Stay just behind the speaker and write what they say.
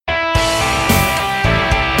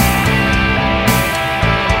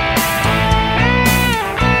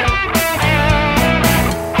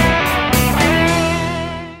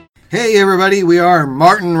Hey everybody, we are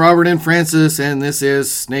Martin, Robert, and Francis, and this is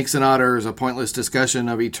Snakes and Otters, a pointless discussion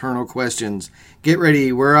of eternal questions. Get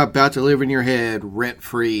ready, we're about to live in your head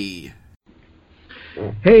rent-free.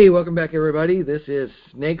 Hey, welcome back everybody. This is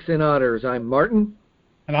Snakes and Otters. I'm Martin.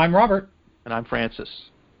 And I'm Robert. And I'm Francis.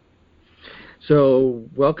 So,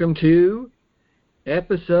 welcome to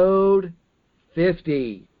episode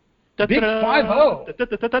 50. Big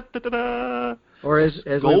 5-0. Or as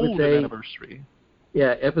we would say, anniversary.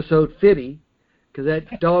 Yeah, episode 50, because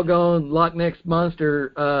that doggone Loch Ness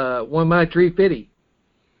Monster won my tree 50.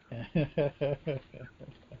 All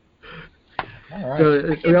right.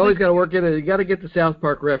 So we always got to work it. You got to get the South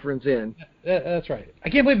Park reference in. That's right. I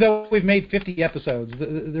can't believe that we've made 50 episodes,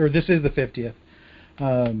 or this is the 50th.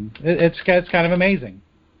 It's kind of amazing.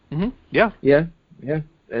 Mm-hmm. Yeah.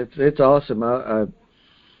 It's awesome.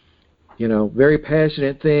 Very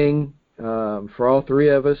passionate thing for all three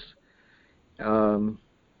of us.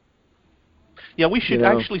 We should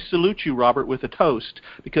actually salute you, Robert, with a toast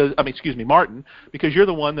Martin, because you're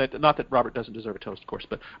the one that, not that Robert doesn't deserve a toast, of course,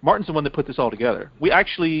 but Martin's the one that put this all together.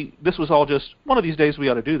 This was all just, one of these days we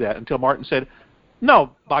ought to do that, until Martin said,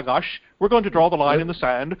 no, by gosh, we're going to draw the line in the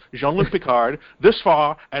sand, Jean-Luc Picard, this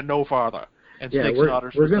far and no farther. And Snakes and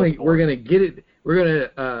Otters. We're going to get it, we're going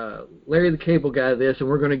to Larry the Cable Guy this, and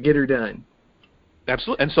we're going to get her done.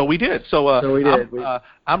 Absolutely, and so we did.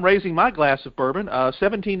 I'm raising my glass of bourbon.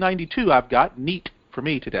 1792 I've got. Neat for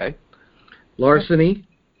me today. Larceny.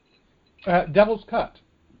 Devil's Cut.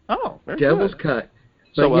 Oh, very Devil's good. Cut.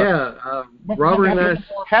 So, Robert and I...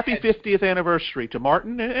 Happy 50th anniversary to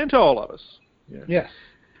Martin and to all of us. Yeah. Yes.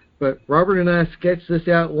 But Robert and I sketched this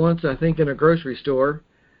out once, I think, in a grocery store.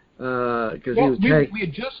 We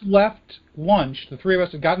had just left lunch. The three of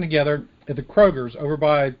us had gotten together at the Kroger's over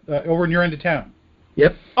in your end of town.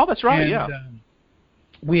 Yep. Oh, that's right, and,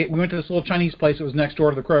 we went to this little Chinese place that was next door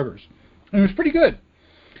to the Kroger's. And it was pretty good.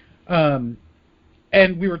 And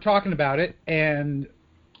we were talking about it, and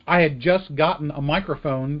I had just gotten a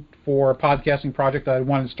microphone for a podcasting project that I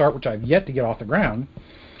wanted to start, which I've yet to get off the ground,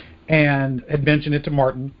 and had mentioned it to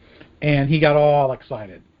Martin, and he got all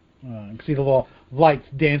excited. You can see the little lights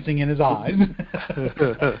dancing in his eyes.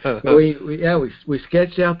 we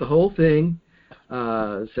sketched out the whole thing.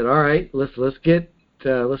 Said, all right, let's get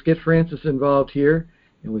Francis involved here,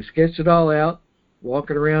 and we sketched it all out.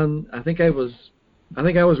 Walking around, I think I was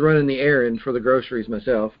running the errand for the groceries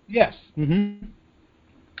myself. Yes. Mm-hmm.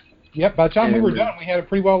 Yep. By the time we were done, we had it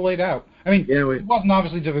pretty well laid out. I mean, it wasn't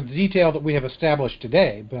obviously to the detail that we have established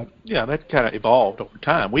today, but yeah, that kind of evolved over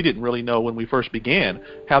time. We didn't really know when we first began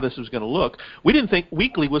how this was going to look. We didn't think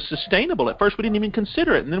weekly was sustainable at first. We didn't even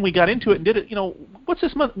consider it, and then we got into it and did it. What's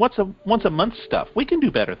this month? What's a once a month stuff? We can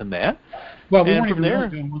do better than that. Well, we weren't even really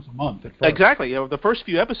doing once a month at first. Exactly. The first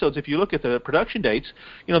few episodes, if you look at the production dates,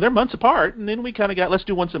 they're months apart, and then we kind of got, let's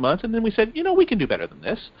do once a month, and then we said, we can do better than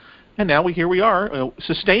this, and now here we are,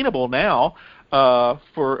 sustainable now.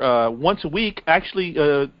 For once a week, actually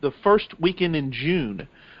the first weekend in June,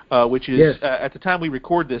 which is at the time we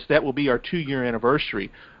record this, that will be our 2-year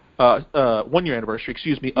anniversary, 1-year anniversary,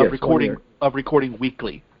 of recording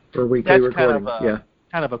weekly. For weekly recording,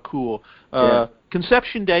 kind of a cool.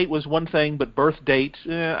 Conception date was one thing, but birth date,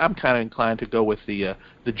 I'm kind of inclined to go with the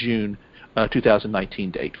June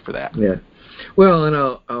 2019 date for that. Yeah. Well, and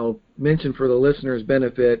I'll mention for the listeners'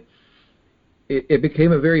 benefit, it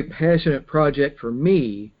became a very passionate project for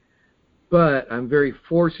me, but I'm very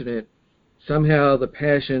fortunate. Somehow the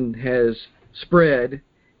passion has spread,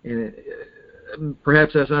 and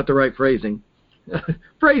perhaps that's not the right phrasing.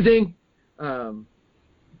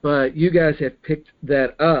 But you guys have picked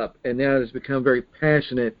that up, and now it has become a very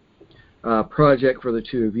passionate project for the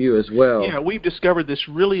two of you as well. Yeah, we've discovered this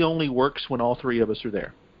really only works when all three of us are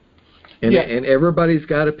there. And everybody's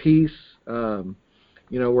got a piece.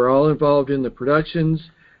 We're all involved in the productions.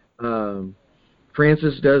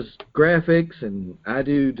 Francis does graphics, and I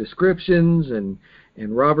do descriptions, and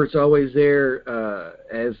Robert's always there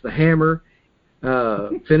as the hammer,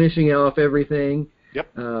 finishing off everything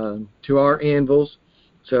to our anvils.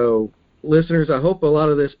 So, listeners, I hope a lot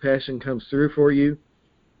of this passion comes through for you,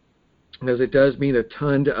 because it does mean a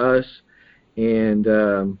ton to us, and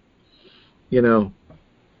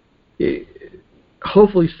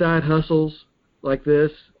hopefully side hustles like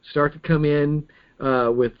this start to come in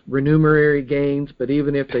with remunerary gains, but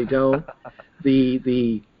even if they don't,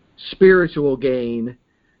 the spiritual gain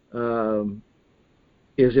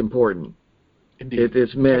is important. Indeed.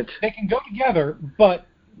 It's meant. They can go together, but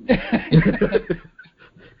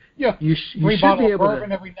you should bottle be of able bourbon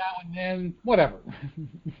to, every now and then, whatever.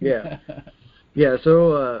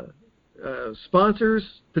 So sponsors,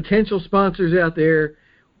 potential sponsors out there,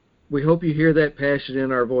 We hope you hear that passion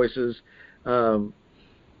in our voices.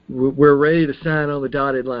 We're ready to sign on the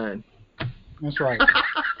dotted line. That's right.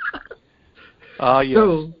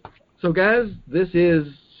 Yes. So guys, this is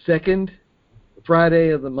second Friday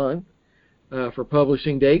of the month for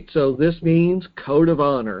publishing date. So this means Code of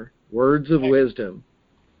Honor, Words of Wisdom.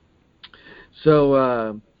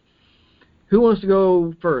 So who wants to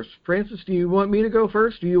go first? Francis, do you want me to go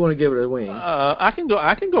first, or do you want to give it a wing? I can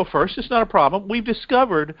go first. It's not a problem. We've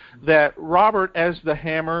discovered that Robert, as the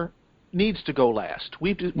Hammer, needs to go last.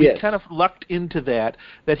 We've kind of lucked into that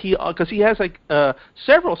he, because he has like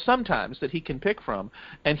several sometimes that he can pick from,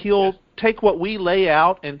 and he'll take what we lay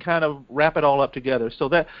out and kind of wrap it all up together. So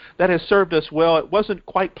that has served us well. It wasn't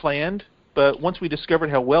quite planned, but once we discovered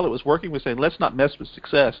how well it was working, we said, let's not mess with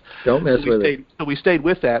success. Don't mess with it. So we stayed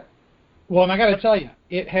with that. Well, and I got to tell you,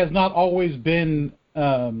 it has not always been.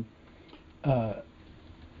 It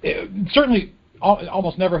certainly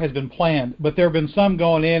almost never has been planned, but there have been some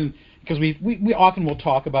going in. Because we often will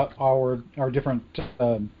talk about our different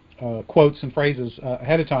quotes and phrases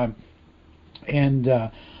ahead of time, and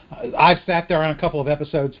I've sat there on a couple of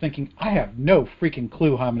episodes thinking, I have no freaking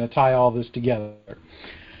clue how I'm going to tie all this together,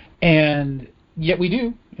 and yet we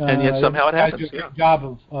do. And yet somehow it happens. You do a good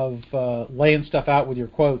job of laying stuff out with your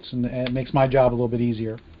quotes, and it makes my job a little bit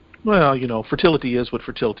easier. Well, fertility is what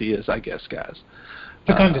fertility is, I guess, guys.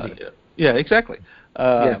 Fecundity. Yeah, exactly.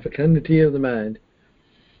 Fecundity of the mind.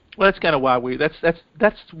 Well, that's kind of why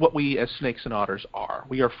that's what we as snakes and otters are.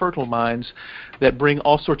 We are fertile minds that bring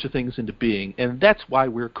all sorts of things into being, and that's why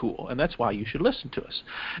we're cool, and that's why you should listen to us.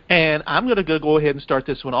 And I'm going to go ahead and start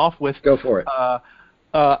this one off with. Go for it.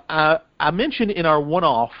 I mentioned in our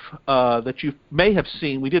one-off that you may have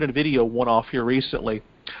seen. We did a video one-off here recently.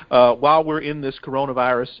 While we're in this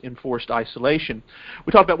coronavirus enforced isolation,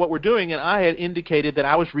 we talked about what we're doing, and I had indicated that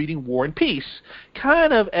I was reading War and Peace,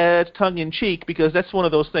 kind of as tongue-in-cheek, because that's one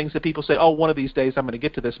of those things that people say, oh, one of these days I'm going to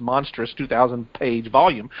get to this monstrous 2,000-page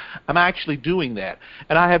volume. I'm actually doing that.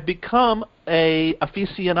 And I have become a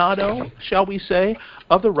aficionado, shall we say,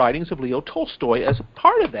 of the writings of Leo Tolstoy as a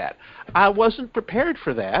part of that. I wasn't prepared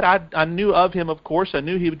for that. I knew of him, of course. I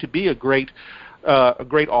knew he to be a great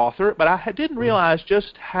author, but I didn't realize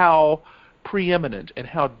just how preeminent and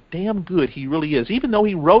how damn good he really is. Even though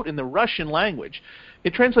he wrote in the Russian language,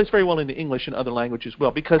 it translates very well into English and other languages as well.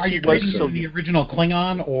 Because are you reading the original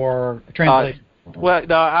Klingon or translation? Well,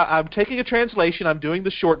 no, I'm taking a translation. I'm doing the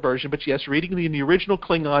short version, but yes, reading the original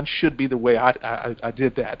Klingon should be the way I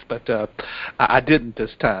did that, but I didn't this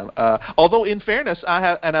time. Although, in fairness,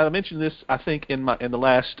 I mentioned this, I think, in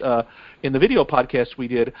the video podcast we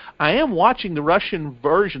did. I am watching the Russian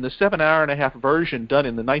version, the 7.5-hour version done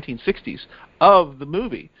in the 1960s of the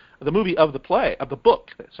book,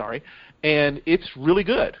 and it's really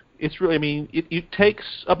good. It's really, it takes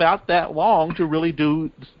about that long to really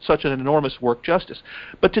do such an enormous work justice.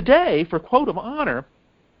 But today, for Quote of Honor,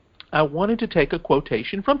 I wanted to take a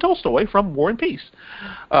quotation from Tolstoy from War and Peace.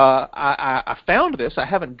 I found this. I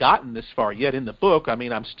haven't gotten this far yet in the book.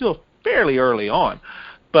 I'm still fairly early on.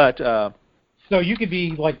 But so you could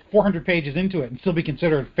be like 400 pages into it and still be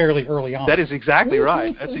considered fairly early on. That is exactly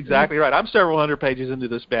right. That's exactly right. I'm several hundred pages into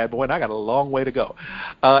this bad boy, and I got a long way to go.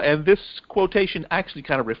 And this quotation actually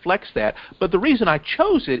kind of reflects that. But the reason I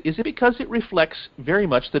chose it is because it reflects very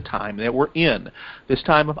much the time that we're in, this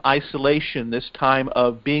time of isolation, this time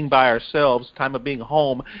of being by ourselves, time of being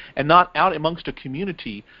home, and not out amongst a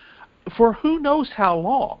community for who knows how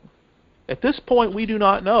long. At this point, we do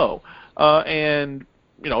not know. And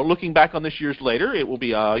looking back on this years later, it will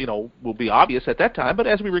be, will be obvious at that time. But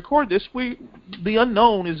as we record this, the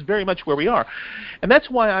unknown is very much where we are, and that's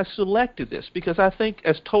why I selected this, because I think,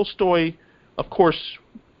 as Tolstoy, of course,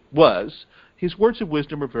 was, his words of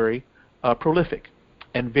wisdom are very prolific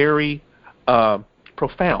and very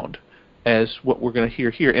profound, as what we're going to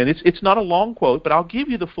hear here. And it's not a long quote, but I'll give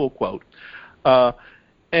you the full quote. And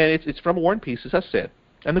it's from War and Peace, as I said.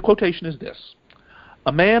 And the quotation is this: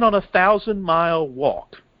 "A man on a 1,000-mile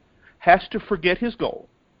walk has to forget his goal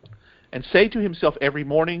and say to himself every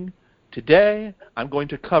morning, 'Today I'm going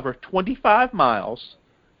to cover 25 miles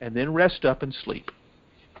and then rest up and sleep.'"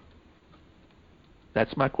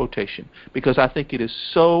 That's my quotation, because I think it is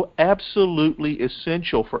so absolutely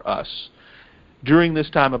essential for us during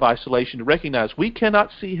this time of isolation to recognize we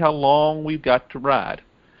cannot see how long we've got to ride.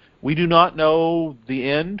 We do not know the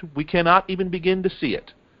end. We cannot even begin to see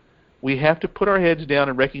it. We have to put our heads down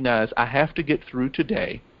and recognize I have to get through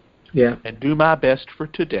today and do my best for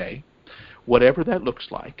today, whatever that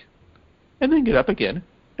looks like, and then get up again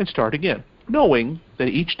and start again, knowing that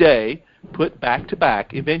each day put back to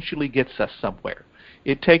back eventually gets us somewhere.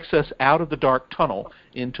 It takes us out of the dark tunnel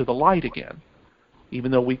into the light again,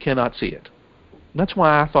 even though we cannot see it. And that's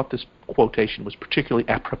why I thought this quotation was particularly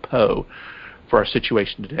apropos for our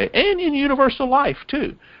situation today, and in universal life,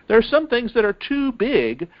 too. There are some things that are too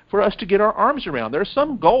big for us to get our arms around. There are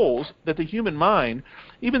some goals that the human mind,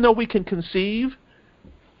 even though we can conceive,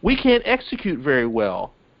 we can't execute very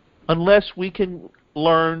well unless we can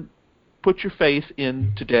learn, put your faith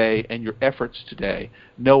in today and your efforts today,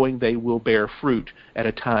 knowing they will bear fruit at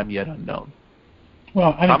a time yet unknown.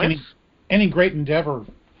 Well, I think any great endeavor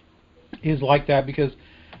is like that, because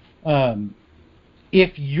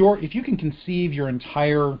if you can conceive your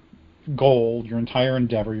entire goal, your entire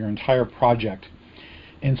endeavor, your entire project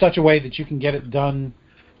in such a way that you can get it done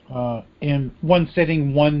in one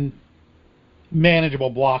sitting, one manageable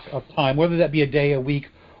block of time, whether that be a day, a week,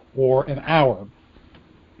 or an hour,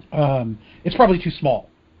 it's probably too small.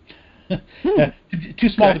 Too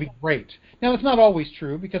small to be great. Now, it's not always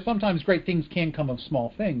true, because sometimes great things can come of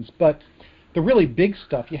small things, but the really big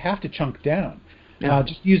stuff you have to chunk down. Yeah.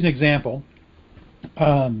 Just to use an example,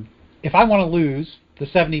 if I want to lose the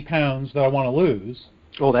 70 pounds that I want to lose...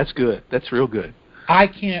 Oh, that's good. That's real good. I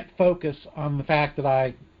can't focus on the fact that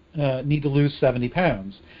I need to lose 70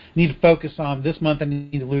 pounds. I need to focus on this month I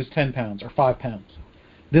need to lose 10 pounds or 5 pounds.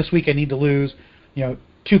 This week I need to lose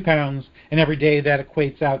 2 pounds, and every day that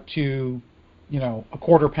equates out to a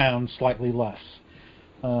quarter pound, slightly less.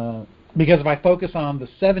 Because if I focus on the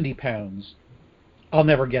 70 pounds, I'll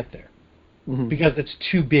never get there. Mm-hmm. Because it's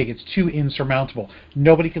too big, it's too insurmountable.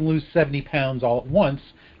 Nobody can lose 70 pounds all at once,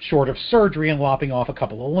 short of surgery and lopping off a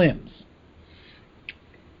couple of limbs.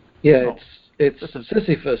 Yeah, it's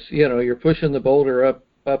Sisyphus. You're pushing the boulder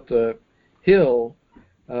up the hill,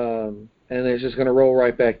 and it's just going to roll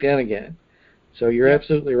right back down again. So you're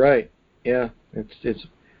absolutely right. Yeah, it's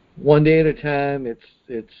one day at a time.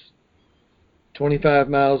 It's 25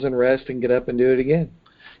 miles and rest and get up and do it again.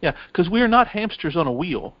 Yeah, because we are not hamsters on a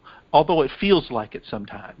wheel, although it feels like it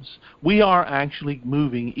sometimes. We are actually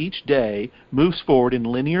moving. Each day moves forward in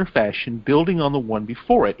linear fashion, building on the one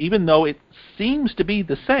before it, even though it seems to be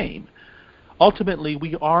the same. Ultimately,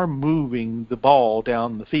 we are moving the ball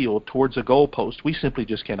down the field towards a goalpost we simply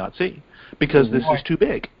just cannot see, because this is too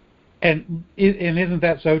big. And isn't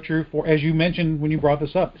that so true for, as you mentioned when you brought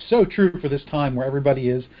this up, so true for this time where everybody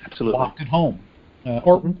is locked at home.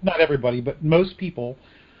 Or not everybody, but most people,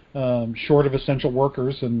 short of essential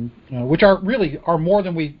workers, and which are more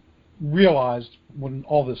than we realized when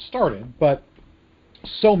all this started. But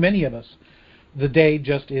so many of us, the day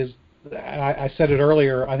just is. I said it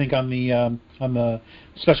earlier, I think on the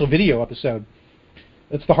special video episode.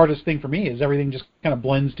 That's the hardest thing for me, is everything just kind of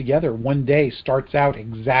blends together. One day starts out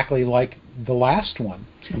exactly like the last one.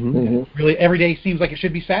 Mm-hmm. Really, every day seems like it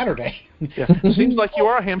should be Saturday. Yeah. It seems like you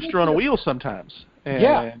are a hamster on a wheel sometimes.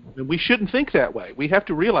 And we shouldn't think that way. We have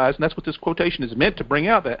to realize, and that's what this quotation is meant to bring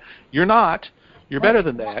out, that you're not. You're better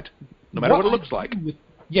than that, no matter what it looks like.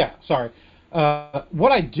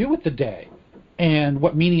 What I do with the day and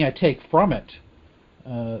what meaning I take from it,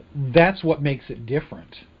 that's what makes it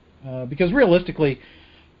different. Because realistically,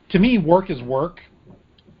 to me, work is work.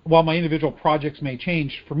 While my individual projects may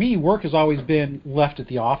change, for me, work has always been left at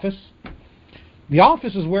the office. The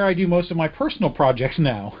office is where I do most of my personal projects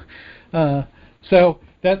now. So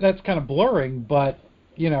that's kind of blurring, but,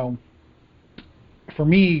 for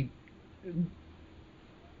me,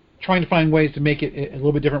 trying to find ways to make it a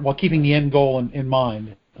little bit different while keeping the end goal in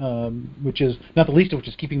mind, which is, not the least of which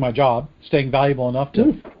is keeping my job, staying valuable enough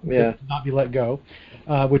to not be let go,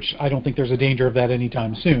 which I don't think there's a danger of that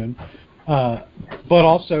anytime soon. But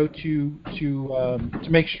also to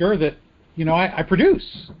make sure that, I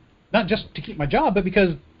produce. Not just to keep my job, but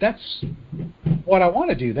because that's what I want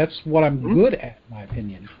to do. That's what I'm good at, in my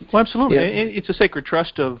opinion. Well, absolutely. Yeah. It's a sacred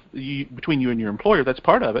trust between you and your employer. That's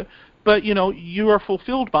part of it. But, you are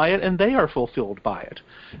fulfilled by it, and they are fulfilled by it.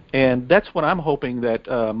 And that's what I'm hoping that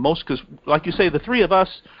because, like you say, the three of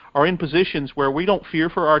us are in positions where we don't fear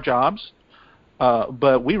for our jobs,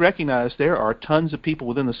 but we recognize there are tons of people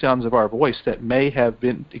within the sounds of our voice that may have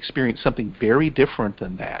experienced something very different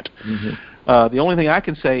than that. Mm-hmm. The only thing I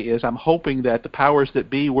can say is I'm hoping that the powers that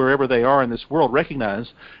be, wherever they are in this world,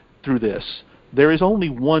 recognize through this there is only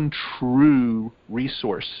one true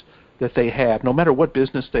resource that they have, no matter what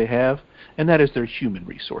business they have, and that is their human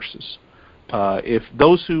resources. If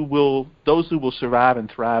those who will survive and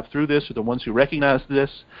thrive through this are the ones who recognize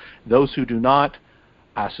this, those who do not,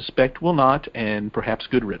 I suspect will not, and perhaps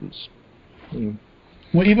good riddance.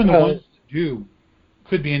 Well, even the ones that do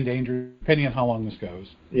could be in danger, depending on how long this goes.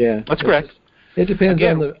 Yeah, that's correct. It depends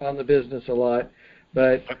on the business a lot,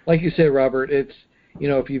 but like you said, Robert,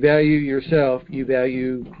 if you value yourself, you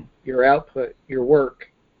value your output, your work,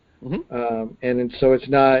 and so it's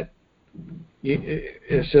not.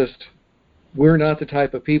 It's just we're not the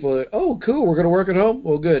type of people that cool, we're going to work at home.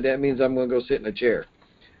 Well, good. That means I'm going to go sit in a chair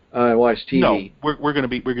and watch TV. No,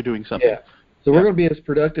 we're doing something. Yeah. So we're going to be as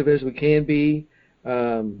productive as we can be.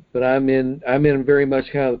 But I'm in very much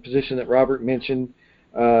kind of the position that Robert mentioned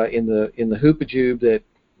in the Hoopajube, that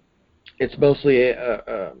it's mostly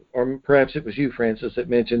or perhaps it was you, Francis, that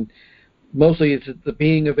mentioned mostly it's the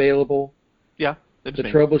being available. Yeah. The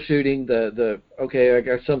troubleshooting, the okay, I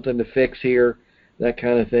got something to fix here, that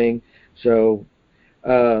kind of thing. So,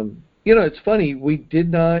 it's funny, we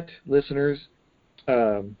did not, listeners,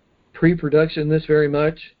 pre-production this very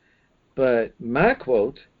much, but my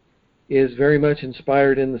quote is very much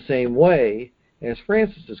inspired in the same way as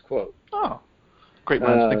Francis's quote. Oh, great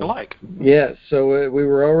minds think alike. Yes, so we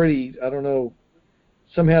were already, I don't know,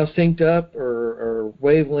 somehow synced up or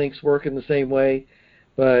wavelengths working the same way,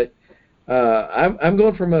 but I'm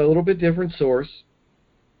going from a little bit different source.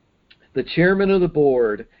 The chairman of the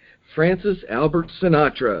board, Francis Albert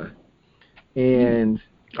Sinatra, and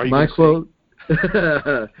my quote.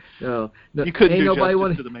 No, you couldn't ain't do nobody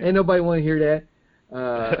justice to the man. Ain't nobody want to hear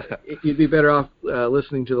that. You'd be better off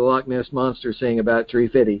listening to the Loch Ness Monster sing about Tree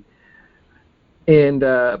Fitty. And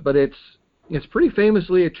but it's pretty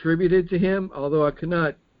famously attributed to him, although I could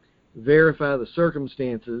not verify the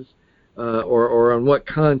circumstances or on what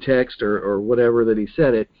context or whatever that he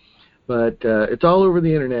said it. But it's all over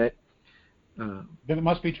the internet. Then it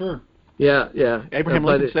must be true. Yeah. Abraham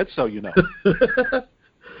Lincoln said so,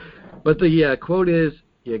 But the quote is,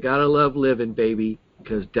 "You gotta love living, baby,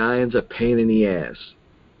 because dying's a pain in the ass."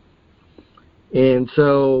 And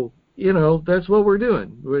so, that's what we're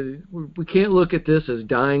doing. We can't look at this as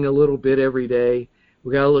dying a little bit every day.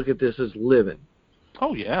 We gotta look at this as living.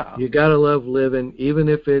 Oh, yeah. You gotta love living, even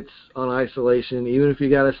if it's on isolation, even if you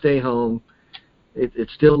gotta stay home.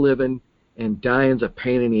 It's still living, and dying's a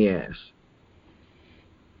pain in the ass.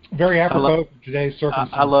 Very apropos for today's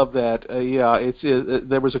circumstances. I love that.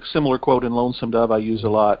 There was a similar quote in Lonesome Dove I use a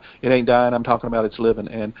lot. It ain't dying, I'm talking about it's living.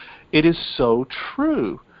 And it is so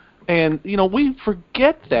true. And, we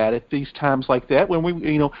forget that at these times like that when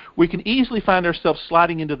we can easily find ourselves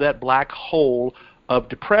sliding into that black hole of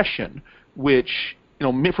depression, which,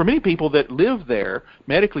 for many people that live there,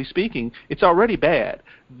 medically speaking, it's already bad.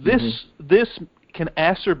 This can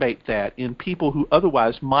exacerbate that in people who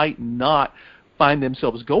otherwise might not find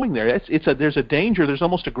themselves going there. There's a danger. There's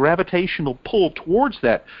almost a gravitational pull towards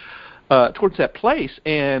that place.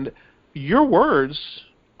 And your words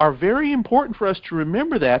are very important for us to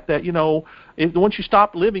remember that if once you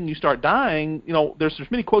stop living, you start dying. There's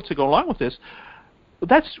many quotes that go along with this.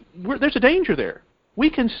 There's a danger there. We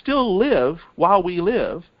can still live while we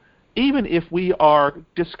live, even if we are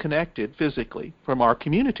disconnected physically from our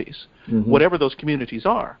communities, whatever those communities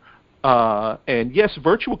are. And yes,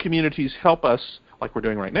 virtual communities help us, like we're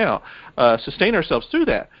doing right now, sustain ourselves through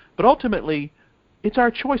that. But ultimately, it's our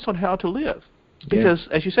choice on how to live. Because,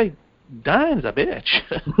 as you say, dying is a bitch.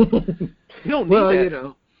 You don't need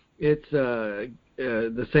that. It's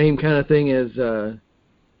the same kind of thing as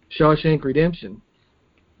Shawshank Redemption.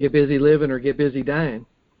 Get busy living or get busy dying.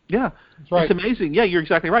 Yeah, that's right. It's amazing. Yeah, you're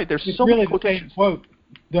exactly right. There's so really many quotations. The same quote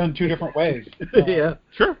done two different ways. Yeah,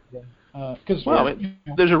 sure. Because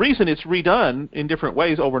there's a reason it's redone in different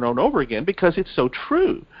ways over and over again, because it's so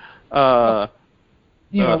true. Life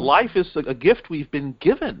is a gift we've been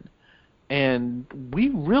given, and we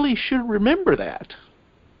really should remember that.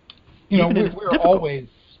 We're always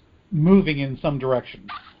moving in some direction,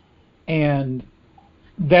 and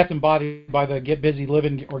that's embodied by the get busy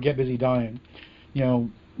living or get busy dying.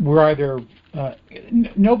 We're either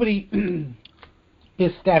nobody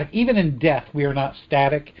is static. Even in death, we are not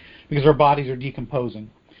static because our bodies are decomposing.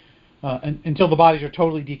 Until the bodies are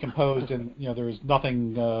totally decomposed and there's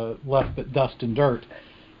nothing left but dust and dirt,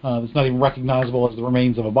 that's not even recognizable as the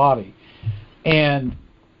remains of a body. And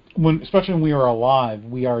especially when we are alive,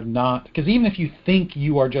 we are not, because even if you think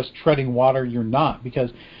you are just treading water, you're not,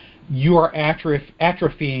 because you are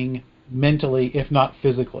atrophying mentally, if not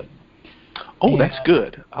physically. Oh, that's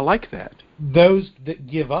good. I like that. Those that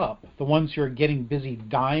give up, the ones who are getting busy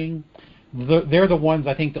dying, they're the ones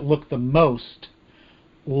I think that look the most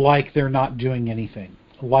like they're not doing anything,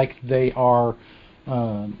 like they are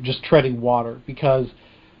just treading water, because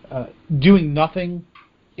doing nothing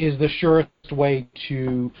is the surest way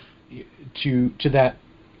to that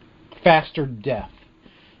faster death.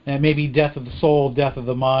 And it may be death of the soul, death of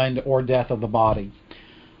the mind, or death of the body.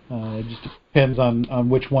 It just depends on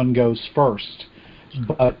which one goes first.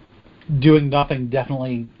 But doing nothing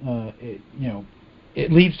definitely,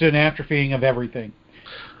 it leads to an atrophying of everything.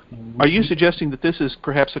 Are you suggesting that this is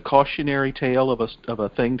perhaps a cautionary tale of a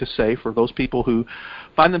thing to say for those people who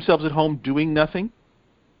find themselves at home doing nothing?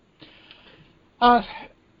 I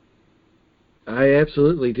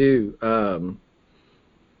absolutely do.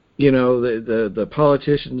 You know, the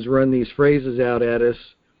politicians run these phrases out at us.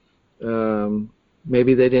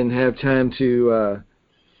 Maybe they didn't have time to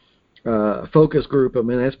focus group them,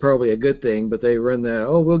 and that's probably a good thing. But they run that,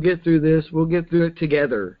 oh, we'll get through this, we'll get through it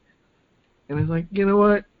together. And it's like, you know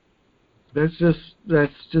what? That's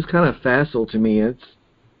just kind of facile to me. It's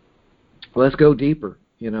let's go deeper,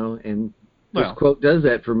 you know. And this quote does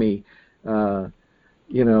that for me. You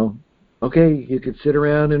know, okay, you could sit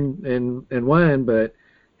around and whine, but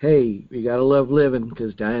hey, you gotta love living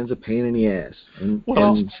because dying's a pain in the ass. And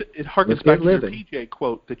it harkens back to your PJ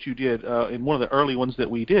quote that you did in one of the early ones that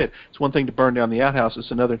we did. It's one thing to burn down the outhouse;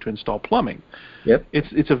 it's another to install plumbing. Yep.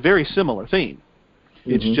 It's a very similar theme.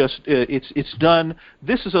 It's just it's done.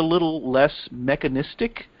 This is a little less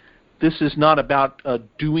mechanistic. This is not about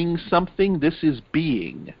doing something. This is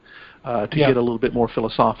being. To get a little bit more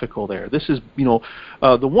philosophical there. This is, you know,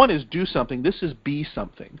 the one is do something. This is be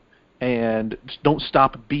something, and don't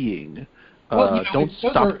stop being. Don't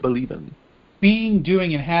stop believing. Being,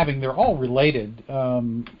 doing, and having, they're all related,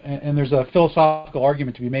 and there's a philosophical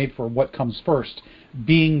argument to be made for what comes first: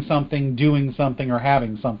 being something, doing something, or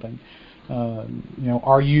having something. You know,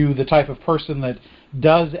 are you the type of person that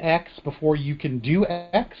does X before you can do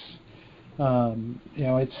X? You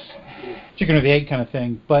know, it's chicken or the egg kind of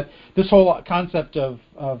thing. But this whole concept of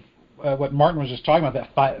what Martin was just talking about,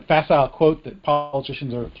 that facile quote that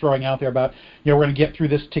politicians are throwing out there about, you know, we're going to get through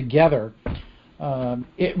this together,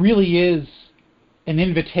 it really is an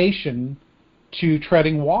invitation to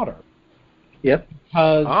treading water. Yep.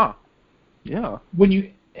 Because when you,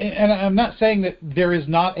 and I'm not saying that there is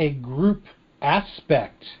not a group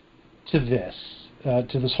aspect to this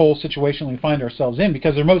whole situation we find ourselves in,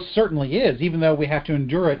 because there most certainly is, even though we have to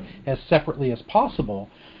endure it as separately as possible.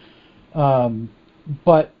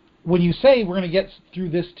 But when you say we're going to get through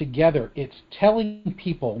this together, it's telling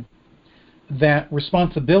people that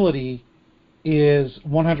responsibility is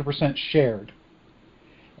 100% shared.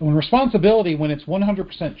 And when it's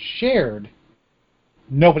 100% shared,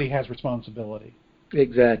 nobody has responsibility.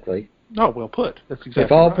 Exactly. Oh, well put. That's exactly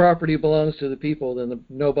If all right. property belongs to the people, then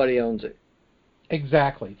nobody owns it.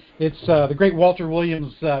 Exactly. It's the great Walter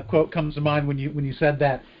Williams quote comes to mind when you said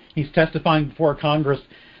that. He's testifying before Congress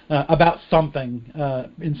about something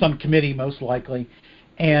in some committee, most likely,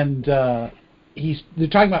 and they're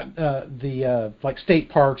talking about the like state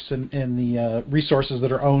parks and the resources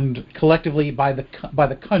that are owned collectively by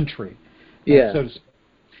the country. Yeah. So to speak.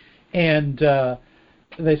 And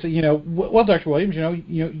they say, you know, well, Dr. Williams,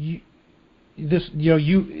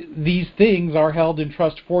 these things are held in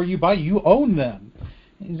trust for you by you. Own them.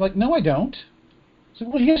 And he's like, no, I don't. I said,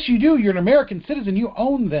 well, yes, you do. You're an American citizen. You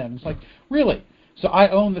own them. It's like, really? So I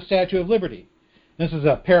own the Statue of Liberty. This is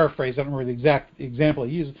a paraphrase. I don't remember the exact example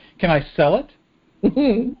he used. Can I sell it?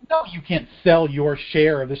 No, you can't sell your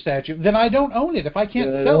share of the statue. Then I don't own it. If I can't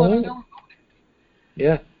sell it, I don't own it.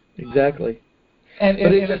 Yeah, exactly. And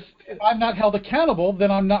if I'm not held accountable,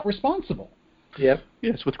 then I'm not responsible. Yep.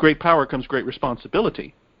 Yes, with great power comes great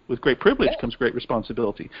responsibility. With great privilege comes great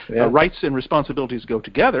responsibility. Yeah. Rights and responsibilities go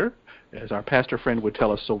together, as our pastor friend would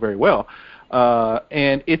tell us so very well.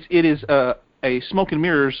 And it is a smoke and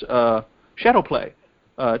mirrors shadow play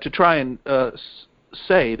to try and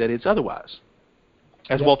say that it's otherwise,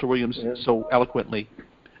 as Walter Williams so eloquently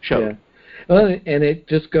showed. Yeah. Well, and it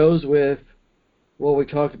just goes with what we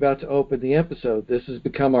talked about to open the episode. This has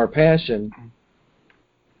become our passion.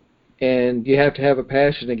 And you have to have a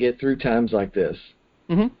passion to get through times like this.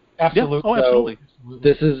 Mm-hmm. Absolutely. Yeah. Oh, absolutely. So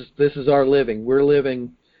this is our living. We're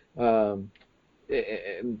living, and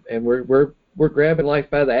we're grabbing life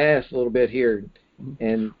by the ass a little bit here,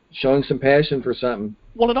 and showing some passion for something.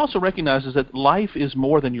 Well, it also recognizes that life is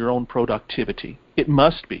more than your own productivity. It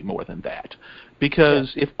must be more than that,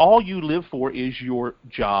 because if all you live for is your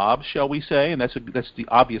job, shall we say, and that's the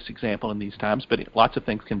obvious example in these times, but lots of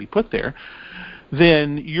things can be put there.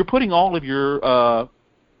 Then you're putting all of your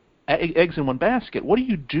eggs in one basket. What do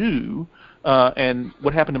you do? And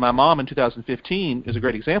what happened to my mom in 2015 is a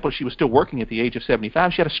great example. She was still working at the age of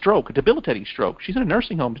 75. She had a stroke, a debilitating stroke. She's in a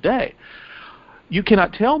nursing home today. You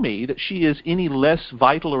cannot tell me that she is any less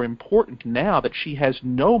vital or important now that she has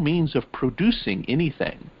no means of producing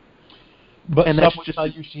anything. But some would tell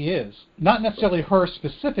you she is. Not necessarily her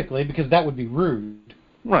specifically, because that would be rude.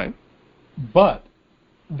 Right. But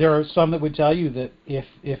there are some that would tell you that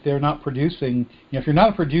if they're not producing, if you're not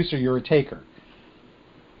a producer, you're a taker.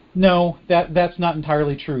 No, that's not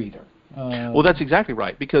entirely true either. Well, that's exactly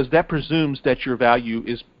right, because that presumes that your value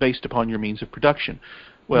is based upon your means of production.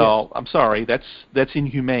 Well, yes. I'm sorry, that's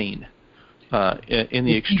inhumane in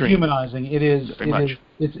the extreme. Dehumanizing. It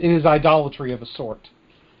is idolatry of a sort.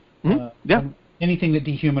 Mm-hmm. Yeah. Anything that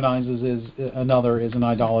dehumanizes is an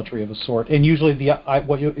idolatry of a sort, and usually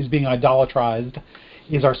what is being idolatrized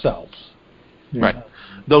is ourselves. Right.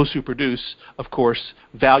 Those who produce, of course,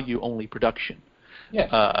 value only production. Yes.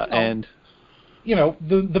 And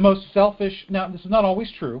the most selfish. Now, this is not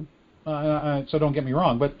always true, so don't get me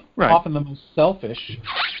wrong, but often the most selfish,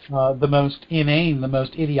 the most inane, the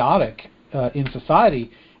most idiotic in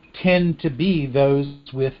society tend to be those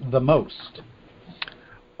with the most.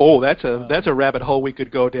 Oh, that's a rabbit hole we could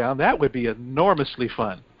go down. That would be enormously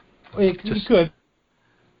fun. You could.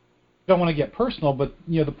 Don't want to get personal, but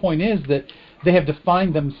the point is that they have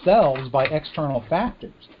defined themselves by external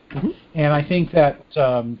factors, and I think that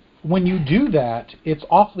when you do that, it's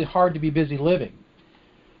awfully hard to be busy living.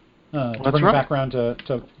 To bring it back around to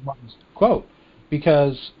Martin's quote,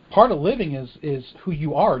 because part of living is who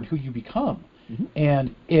you are and who you become,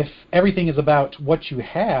 and if everything is about what you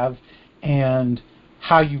have and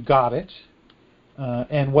how you got it,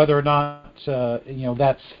 and whether or not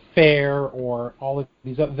that's fair, or all of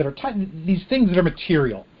these other these things that are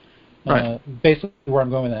material. Basically, where I'm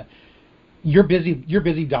going with that, you're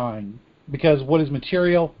busy dying, because what is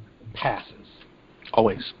material passes.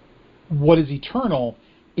 Always. What is eternal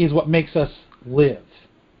is what makes us live.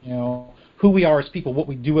 Who we are as people, what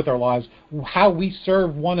we do with our lives, how we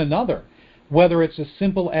serve one another, whether it's as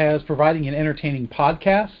simple as providing an entertaining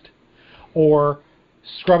podcast, or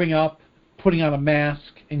scrubbing up, putting on a mask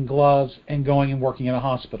and gloves, and going and working in a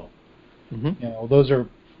hospital. Those are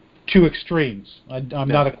two extremes. I'm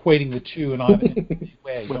not equating the two in any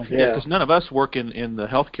way. Because none of us work in the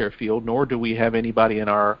healthcare field, nor do we have anybody in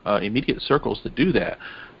our immediate circles that do that.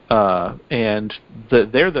 And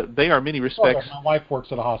they are in many respects. My wife works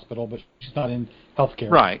at a hospital, but she's not in healthcare.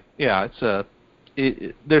 Right. Yeah.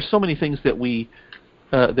 There's so many things that we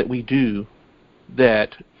do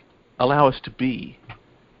that allow us to be,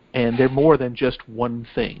 and they're more than just one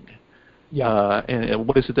thing. Yeah. And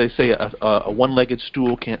what is it they say? A one-legged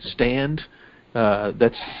stool can't stand.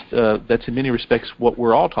 That's in many respects what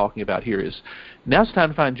we're all talking about here. Is now it's time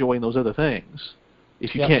to find joy in those other things.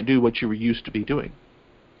 If you can't do what you were used to be doing,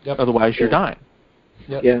 otherwise you're dying.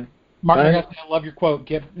 Yeah. Martin, I love your quote.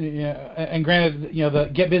 And granted, the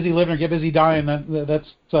get busy living or get busy dying. That's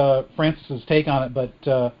Francis's take on it, but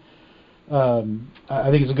I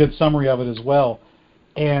think it's a good summary of it as well.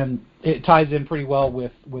 And it ties in pretty well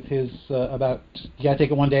with his about you got to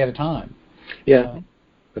take it one day at a time. Yeah,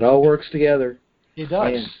 it all works together. It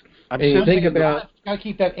does. And you think about got to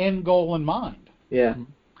keep that end goal in mind. Yeah.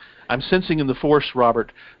 I'm sensing in the force,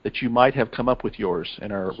 Robert, that you might have come up with yours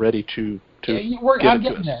and are ready to I'm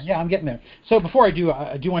getting there. Yeah, I'm getting there. So before I do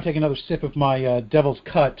want to take another sip of my Devil's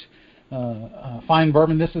Cut fine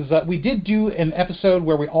bourbon. This is we did do an episode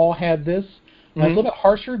where we all had this. It's a little bit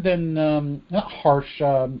harsher than not harsh.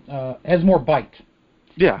 Has more bite.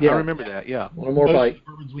 Yeah, I remember that. Yeah, one more bite.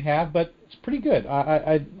 Bourbons we have, but it's pretty good.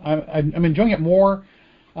 I'm enjoying it more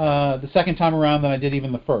the second time around than I did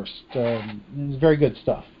even the first. It's very good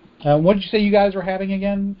stuff. What did you say you guys were having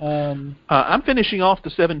again? I'm finishing off the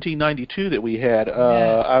 1792 that we had.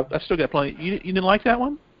 I still got plenty. You didn't like that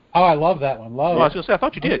one? Oh, I love that one. I was going to say, I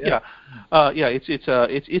thought you did. Yeah.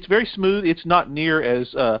 It's very smooth. It's not near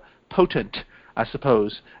as potent, I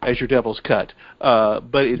suppose, as your Devil's Cut,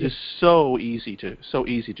 but it is so easy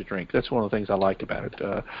to drink. That's one of the things I like about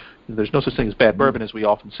it. There's no such thing as bad bourbon, as we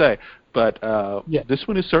often say, but this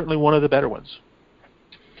one is certainly one of the better ones.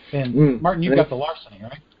 And Martin, you've got the Larceny,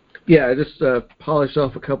 right? Yeah, I just polished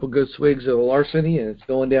off a couple good swigs of the Larceny, and it's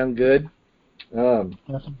going down good. That's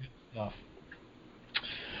some good stuff.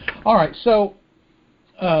 All right, so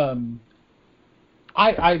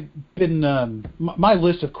I've been my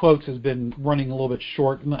list of quotes has been running a little bit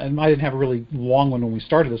short, and I didn't have a really long one when we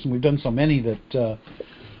started this, and we've done so many that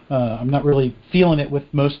I'm not really feeling it with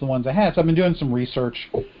most of the ones I had. So I've been doing some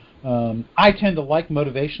research. I tend to like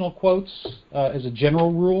motivational quotes as a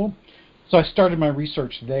general rule, so I started my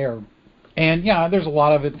research there. And yeah, there's a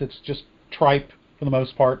lot of it that's just tripe for the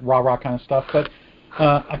most part, rah-rah kind of stuff, but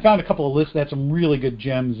I found a couple of lists that had some really good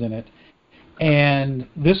gems in it. And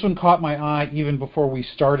this one caught my eye even before we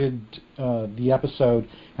started the episode,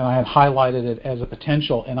 and I had highlighted it as a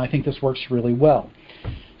potential, and I think this works really well.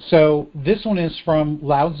 So this one is from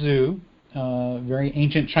Lao Tzu, very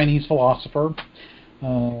ancient Chinese philosopher.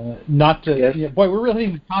 Boy, we're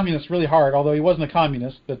really communists really hard, although he wasn't a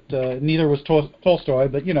communist, but neither was Tolstoy,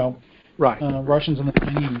 but Right. Russians and the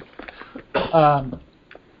Chinese.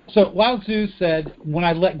 So Lao Tzu said, when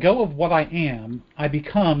I let go of what I am, I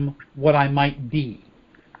become what I might be.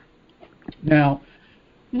 Now,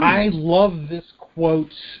 I love this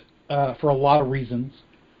quote for a lot of reasons,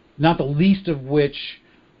 not the least of which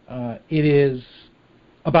it is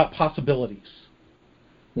about possibilities.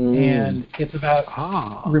 And it's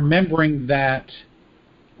about remembering that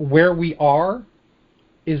where we are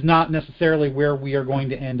is not necessarily where we are going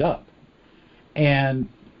to end up. And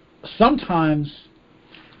sometimes,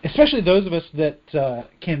 especially those of us that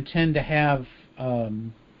can tend to have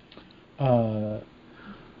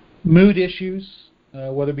mood issues,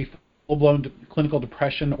 whether it be full-blown clinical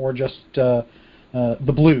depression or just the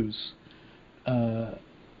blues,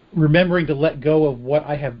 remembering to let go of what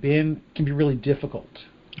I have been can be really difficult.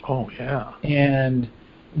 Oh, yeah. And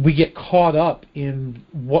we get caught up in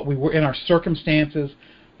what we were, in our circumstances,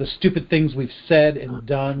 the stupid things we've said and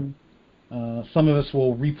done. Some of us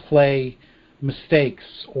will replay mistakes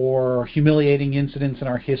or humiliating incidents in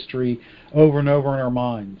our history over and over in our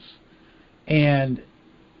minds. And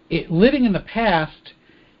living in the past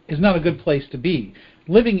is not a good place to be.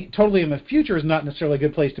 Living totally in the future is not necessarily a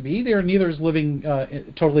good place to be either, and neither is living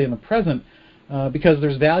totally in the present, because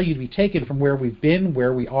there's value to be taken from where we've been,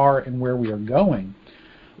 where we are, and where we are going.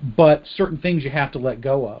 But certain things you have to let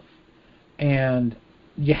go of. And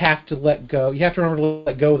you have to let go. You have to remember to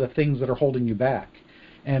let go of the things that are holding you back.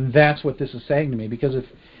 And that's what this is saying to me, because if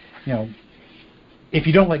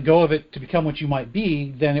you don't let go of it to become what you might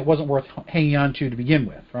be, then it wasn't worth hanging on to begin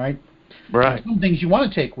with, right? Right. Some things you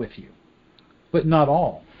want to take with you, but not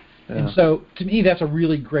all. Yeah. And so, to me, that's a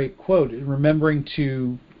really great quote, remembering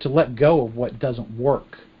to let go of what doesn't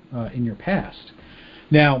work in your past.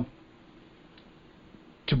 Now,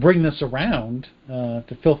 to bring this around,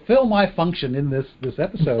 to fulfill my function in this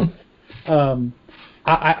episode,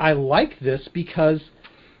 I like this because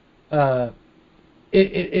it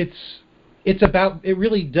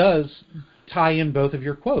really does tie in both of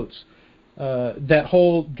your quotes. That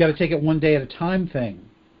whole got to take it one day at a time thing.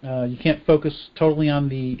 You can't focus totally on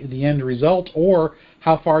the end result or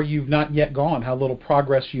how far you've not yet gone, how little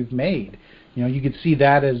progress you've made. You could see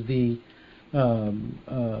that as the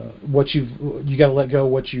what you got to let go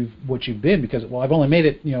of what you've been, because I've only made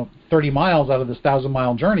it 30 miles out of this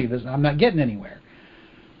 1,000-mile journey. I'm not getting anywhere.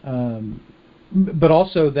 But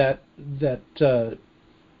also that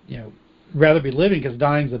rather be living because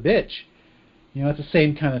dying's a bitch. It's the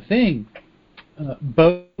same kind of thing.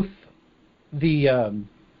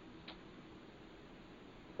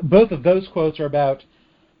 Both of those quotes are about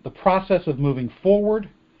the process of moving forward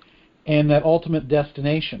and that ultimate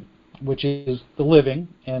destination, which is the living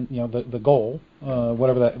and the goal,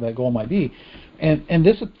 whatever that goal might be. And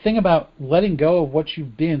this thing about letting go of what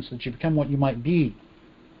you've been so that you become what you might be,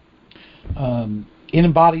 it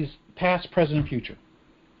embodies past, present, and future.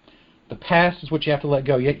 The past is what you have to let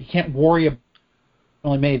go. You can't worry about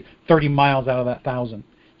only made 30 miles out of that 1,000.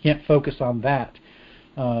 You can't focus on that.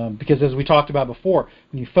 Because as we talked about before,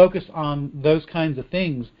 when you focus on those kinds of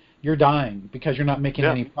things, you're dying because you're not making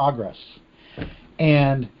any progress.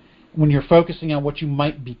 And when you're focusing on what you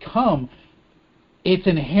might become, it's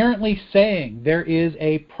inherently saying there is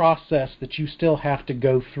a process that you still have to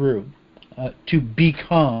go through to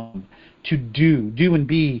become, to do and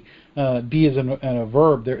be. Be is a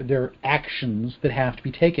verb. They're actions that have to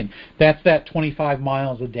be taken. That's that 25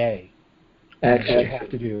 miles a day. Action. That you have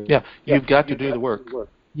to do. Yeah, you've got to do the work.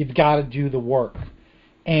 You've got to do the work.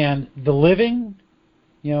 And the living,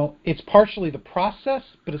 it's partially the process,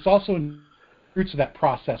 but it's also in the roots of that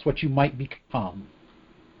process, what you might become.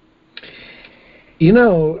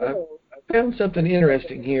 I found something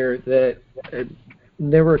interesting here that had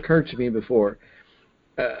never occurred to me before.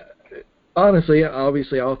 Honestly,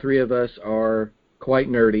 obviously, all three of us are quite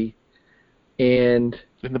nerdy, and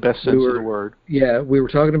in the best sense of the word. Yeah, we were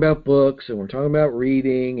talking about books, and we're talking about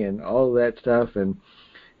reading, and all of that stuff, and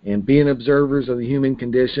being observers of the human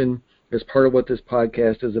condition is part of what this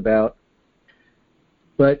podcast is about.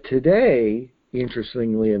 But today,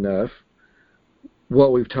 interestingly enough,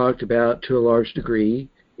 what we've talked about to a large degree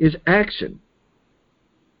is action.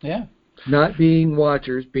 Yeah. Not being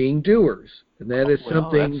watchers, being doers. And that is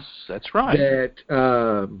something that's right.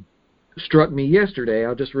 that struck me yesterday.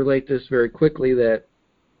 I'll just relate this very quickly that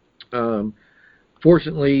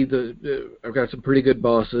fortunately I've got some pretty good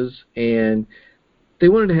bosses, and they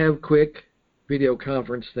wanted to have a quick video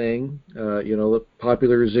conference thing, the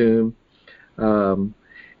popular Zoom. And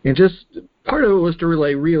just part of it was to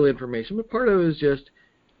relay real information, but part of it was just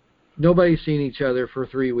nobody's seen each other for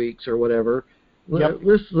 3 weeks or whatever. Yep.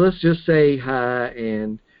 Let's just say hi,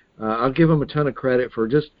 and I'll give them a ton of credit for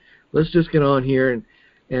just let's just get on here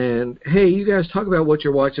and hey, you guys talk about what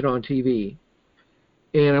you're watching on TV.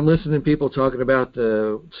 And I'm listening to people talking about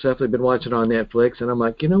the stuff they've been watching on Netflix, and I'm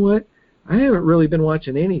like, you know what? I haven't really been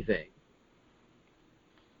watching anything.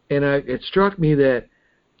 And it struck me that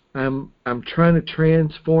I'm trying to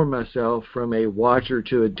transform myself from a watcher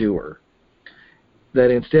to a doer.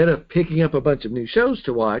 That instead of picking up a bunch of new shows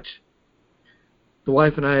to watch, the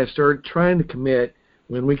wife and I have started trying to commit,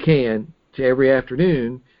 when we can, to every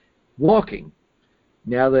afternoon walking.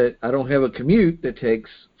 Now that I don't have a commute that takes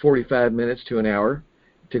 45 minutes to an hour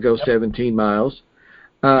to go 17 miles,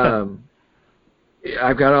 I've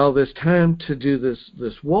got all this time to do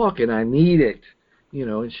this walk, and I need it,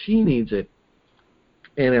 and she needs it.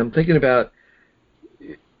 And I'm thinking about,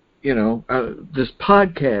 this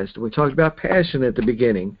podcast. We talked about passion at the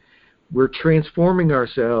beginning. We're transforming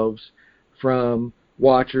ourselves from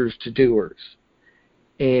watchers to doers.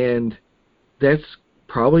 And that's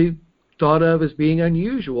probably thought of as being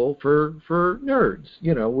unusual for nerds.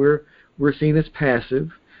 We're seen as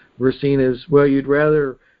passive. We're seen as, well, you'd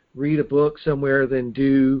rather read a book somewhere than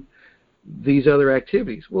do these other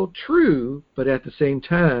activities. Well, true, but at the same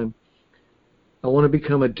time, I want to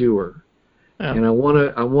become a doer. Yeah. And I want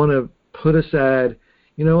to put aside,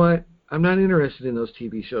 you know what? I'm not interested in those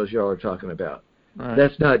TV shows y'all are talking about. Right.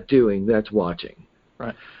 That's not doing, that's watching.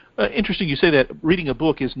 Right. Interesting you say that. Reading a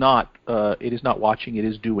book is not watching, it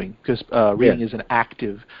is doing, because reading is a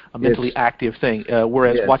mentally active thing,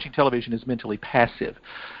 whereas watching television is mentally passive.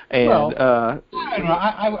 And well, I don't know.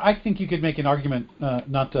 I think you could make an argument,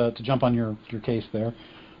 not to jump on your case there,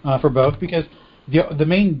 for both, because the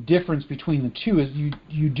main difference between the two is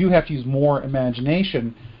you do have to use more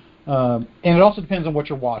imagination, and it also depends on what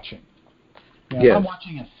you're watching. If I'm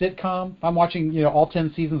watching a sitcom, if I'm watching all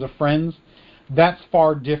 10 seasons of Friends, that's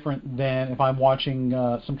far different than if I'm watching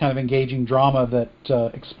some kind of engaging drama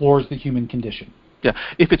that explores the human condition. Yeah,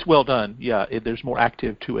 if it's well done, there's more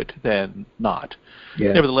active to it than not.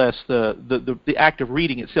 Yeah. Nevertheless, the act of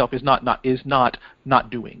reading itself is not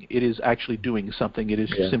doing. It is actually doing something. It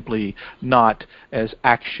is simply not as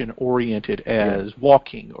action oriented as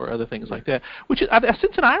walking or other things like that. Which is, I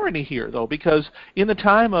sense an irony here, though, because in the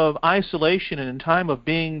time of isolation and in time of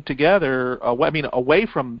being together, away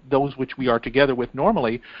from those which we are together with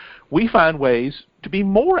normally, we find ways to be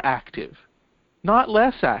more active, not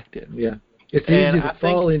less active. Yeah. It's easy to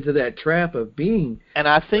fall into that trap of being. And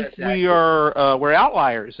I think we're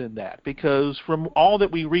outliers in that, because from all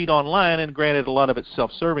that we read online, and granted a lot of it's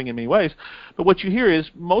self-serving in many ways, but what you hear is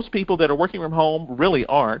most people that are working from home really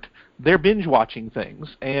aren't. They're binge watching things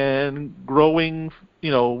and growing,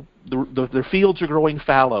 their fields are growing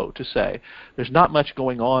fallow, to say. There's not much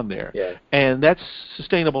going on there. Yeah. And that's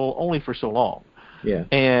sustainable only for so long. Yeah.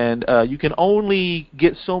 And you can only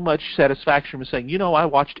get so much satisfaction from saying, I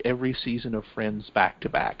watched every season of Friends back to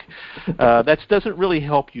back. That doesn't really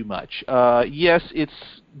help you much. Yes, it's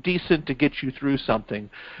decent to get you through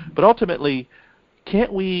something, but ultimately,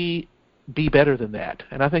 can't we be better than that?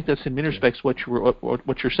 And I think that's in many respects what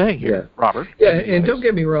you're saying here, Robert. Yeah, and don't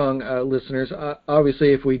get me wrong, listeners.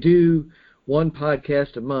 Obviously, if we do one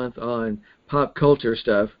podcast a month on pop culture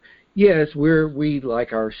stuff, yes, we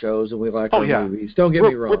like our shows and we like our movies. Don't get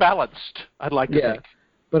me wrong. We're balanced, I'd like to think.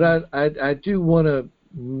 But I do want to.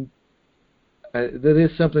 That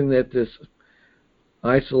is something that this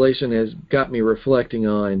isolation has got me reflecting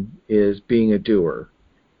on, is being a doer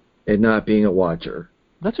and not being a watcher.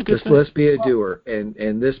 That's a good thing. Let's be a doer,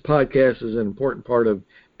 and this podcast is an important part of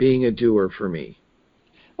being a doer for me.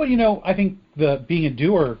 Well, I think being a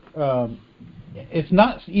doer. It's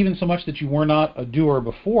not even so much that you were not a doer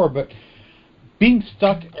before, but being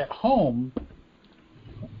stuck at home,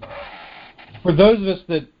 for those of us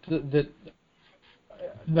that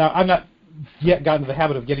now I've not yet gotten to the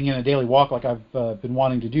habit of getting in a daily walk like I've been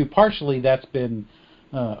wanting to do. Partially that's been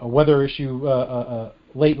a weather issue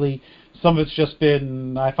lately. Some of it's just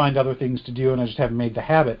been I find other things to do and I just haven't made the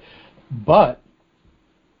habit. But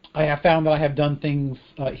I have found that I have done things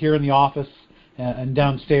here in the office and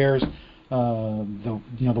downstairs. The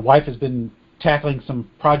wife has been tackling some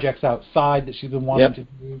projects outside that she's been wanting to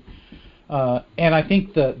do, and I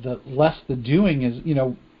think the less the doing is,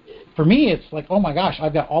 for me it's like, oh my gosh,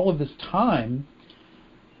 I've got all of this time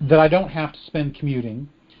that I don't have to spend commuting.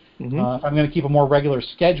 Mm-hmm. If I'm going to keep a more regular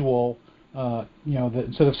schedule,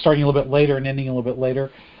 instead of starting a little bit later and ending a little bit later,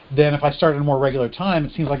 then if I start at a more regular time,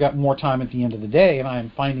 it seems like I got more time at the end of the day, and I am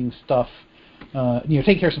finding stuff.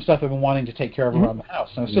 Taking care of some stuff I've been wanting to take care of around the house.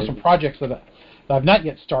 Now, it's still some projects that I've not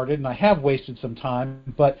yet started, and I have wasted some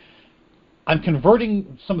time, but I'm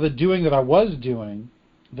converting some of the doing that I was doing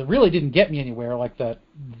that really didn't get me anywhere, like the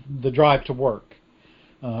drive to work.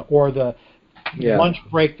 or the Yeah. lunch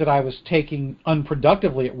break that I was taking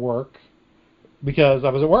unproductively at work because I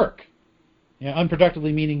was at work.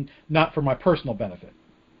 Unproductively meaning not for my personal benefit.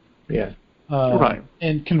 Yeah. Right.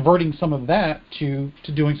 And converting some of that to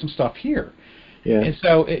doing some stuff here. Yeah. And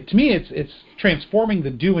so, to me, it's transforming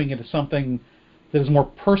the doing into something that is more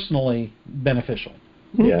personally beneficial.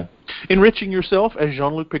 Yeah. Enriching yourself, as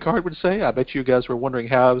Jean-Luc Picard would say. I bet you guys were wondering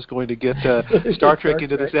how I was going to get Star Trek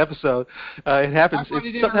into this episode. It happens.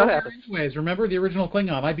 Somehow happens. Ways. Remember the original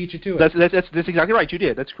Klingon? I beat you to it. That's exactly right. You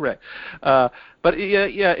did. That's correct. But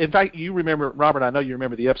yeah. In fact, you remember, Robert. I know you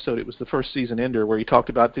remember the episode. It was the first season ender where he talked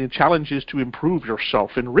about the challenges to improve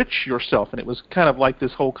yourself, enrich yourself, and it was kind of like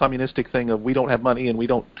this whole communistic thing of we don't have money and we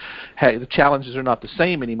don't have, the challenges are not the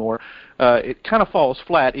same anymore. It kind of falls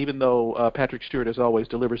flat, even though Patrick Stewart, as always,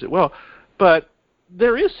 delivers it well. But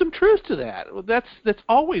there is some truth to that. That's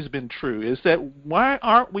always been true, is that why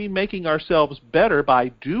aren't we making ourselves better by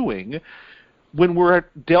doing when we're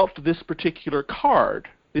dealt this particular card,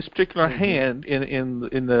 this particular hand in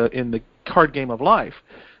the card game of life?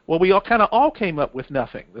 Well, we all came up with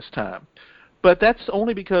nothing this time. But that's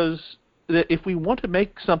only because that if we want to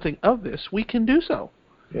make something of this, we can do so.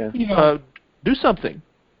 Yeah. Do something.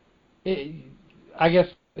 I guess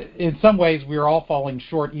in some ways we are all falling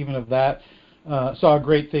short even of that. Saw a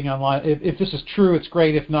great thing online. If this is true, it's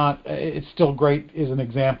great. If not, it's still great as an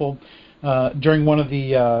example. During one of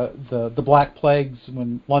the Black Plagues,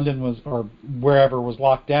 when London was, or wherever was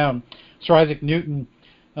locked down, Sir Isaac Newton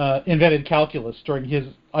invented calculus during his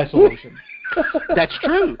isolation. That's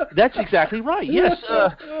true. That's exactly right. Yes.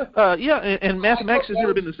 And mathematics has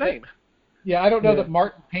never been the same. Yeah, I don't know that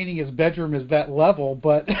Martin painting his bedroom is that level,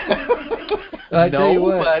 but I tell you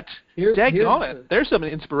what, but daggone it, there's an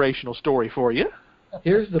inspirational story for you.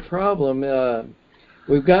 Here's the problem.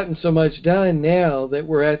 We've gotten so much done now that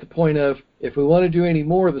we're at the point of, if we want to do any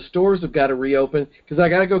more, the stores have got to reopen because I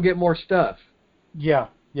got to go get more stuff. Yeah.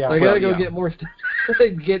 I got to go get more stuff to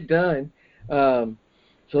get done.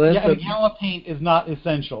 So that's and yellow paint is not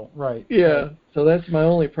essential, right? Yeah. So that's my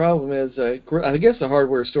only problem is I guess the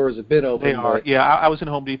hardware stores have been open. They are. Yeah, I was in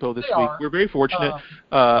Home Depot this week. We're very fortunate.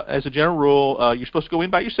 As a general rule, you're supposed to go in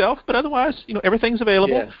by yourself, but otherwise, everything's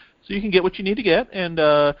available, so you can get what you need to get and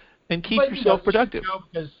keep yourself productive.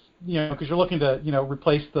 Because you're looking to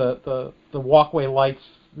replace the walkway lights,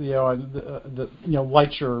 and the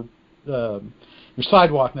lights your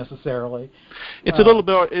sidewalk necessarily. It's a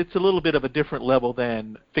little bit of a different level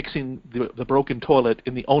than fixing the broken toilet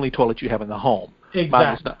in the only toilet you have in the home.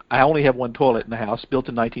 Exactly. I only have one toilet in the house, built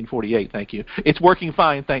in 1948. Thank you. It's working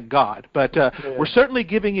fine, thank God. But we're certainly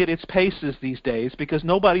giving it its paces these days because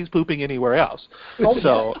nobody's pooping anywhere else.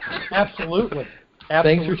 Absolutely.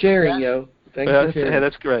 Thanks for sharing, yo. Thanks for sharing.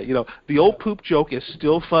 That's great. The old poop joke is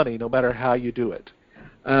still funny no matter how you do it.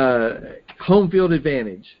 Home field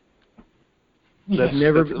advantage. You're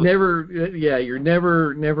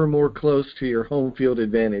never more close to your home field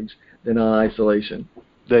advantage than on isolation.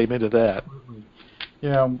 Amen to that.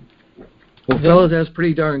 Well, fellas, that's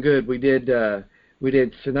pretty darn good. We did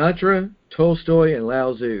Sinatra, Tolstoy, and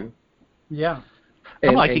Lao Tzu. Yeah.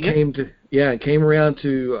 I'm liking it. It came around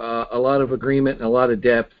to a lot of agreement and a lot of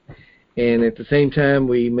depth, and at the same time,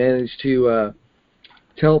 we managed to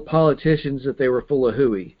tell politicians that they were full of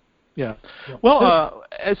hooey. Yeah. Well,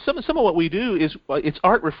 as some of what we do is it's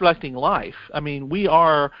art reflecting life. I mean, we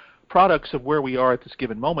are products of where we are at this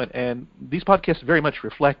given moment, and these podcasts very much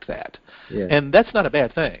reflect that. Yeah. And that's not a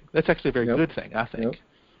bad thing. That's actually a very good thing, I think.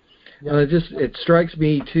 It strikes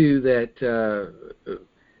me too that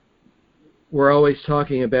we're always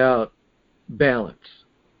talking about balance.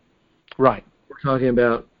 Right. We're talking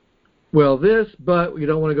about this, but we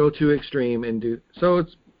don't want to go too extreme and do so.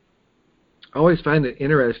 I always find it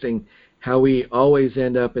interesting how we always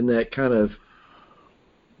end up in that kind of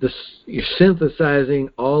you're synthesizing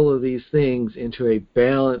all of these things into a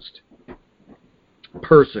balanced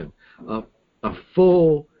person. A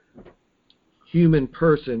full human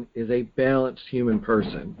person is a balanced human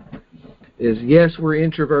person. Yes, we're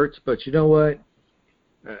introverts, but you know what?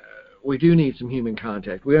 We do need some human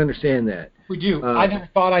contact. We understand that. We do. I never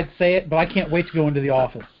thought I'd say it, but I can't wait to go into the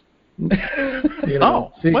office. I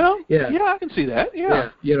can see that. Yeah.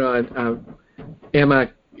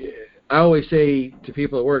 I always say to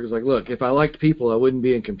people at work, it's like, look, if I liked people, I wouldn't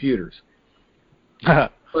be in computers.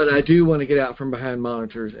 But I do want to get out from behind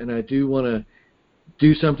monitors, and I do want to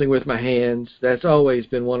do something with my hands. That's always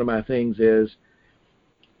been one of my things is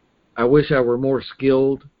I wish I were more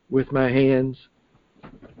skilled with my hands.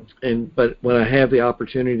 But when I have the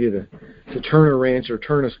opportunity to turn a wrench or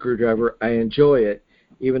turn a screwdriver, I enjoy it,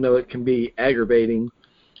 even though it can be aggravating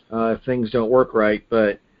if things don't work right,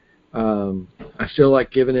 but I still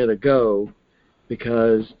like giving it a go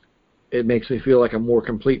because it makes me feel like a more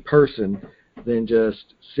complete person than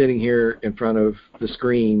just sitting here in front of the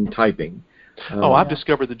screen typing. I've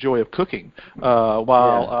discovered the joy of cooking.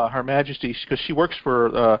 While Her Majesty, because she works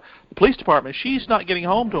for the police department, she's not getting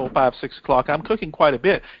home till 5, 6 o'clock. I'm cooking quite a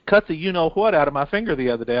bit. Cut the you-know-what out of my finger the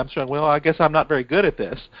other day. I'm saying, well, I guess I'm not very good at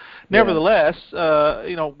this. Nevertheless,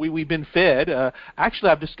 we've been fed.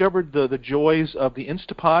 Actually, I've discovered the joys of the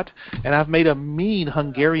Instapot, and I've made a mean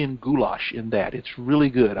Hungarian goulash in that. It's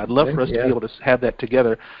really good. I'd love for us to be able to have that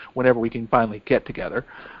together whenever we can finally get together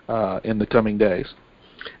in the coming days.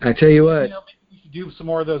 I tell you what. Maybe we should do some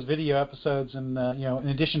more of those video episodes, and in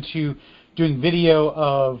addition to doing video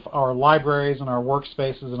of our libraries and our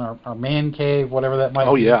workspaces and our man cave, whatever that might be.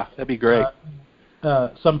 Oh yeah, that'd be great.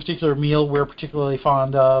 Some particular meal we're particularly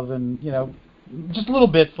fond of, and just little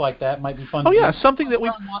bits like that might be fun. Oh yeah, something that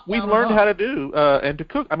we've learned how to do and to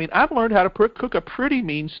cook. I mean, I've learned how to cook a pretty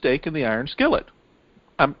mean steak in the iron skillet.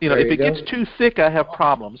 If it gets too thick, I have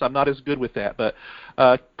problems. I'm not as good with that, but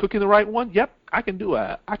cooking the right one, yep, I can do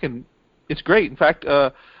it. It's great. In fact,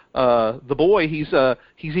 the boy, he's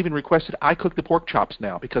even requested I cook the pork chops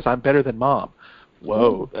now because I'm better than Mom.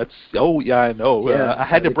 Whoa, I know. Yeah, I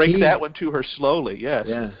had to break that one to her slowly. Yes.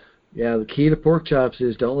 Yeah. The key to pork chops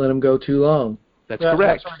is don't let them go too long. That's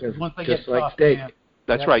correct. That's right. Just like steak. Man.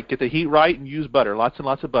 That's right. Get the heat right and use butter, lots and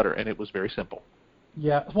lots of butter, and it was very simple.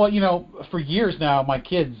 Yeah, well, for years now, my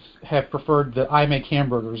kids have preferred that I make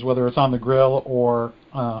hamburgers, whether it's on the grill or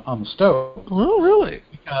on the stove. Oh, really?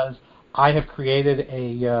 Because I have created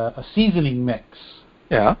a seasoning mix.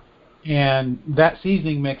 Yeah. And that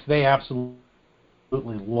seasoning mix they absolutely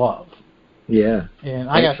love. Yeah. And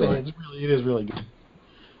I got to say, it is really good.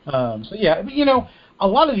 So yeah, but, a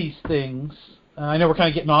lot of these things, I know we're kind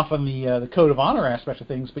of getting off on the code of honor aspect of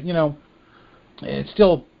things, but it's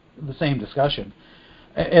still the same discussion.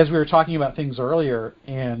 As we were talking about things earlier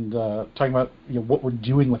and talking about what we're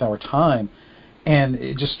doing with our time, and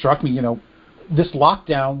it just struck me, this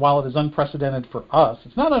lockdown, while it is unprecedented for us,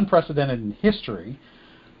 it's not unprecedented in history.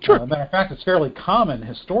 Sure. Matter of fact, it's fairly common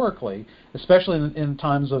historically, especially in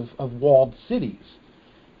times of walled cities,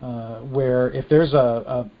 where if there's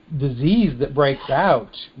a disease that breaks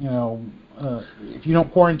out, if you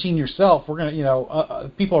don't quarantine yourself, we're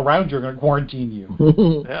gonna, people around you are going to quarantine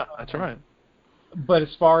you. Yeah, that's right. But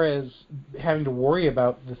as far as having to worry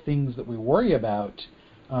about the things that we worry about,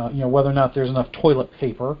 whether or not there's enough toilet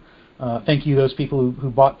paper, thank you those people who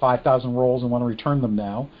bought 5,000 rolls and want to return them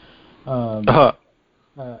now.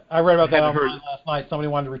 I read about that online last night. Somebody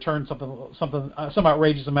wanted to return some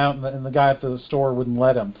outrageous amount, and the guy at the store wouldn't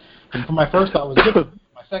let him. And my first thought was good.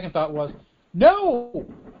 My second thought was, no,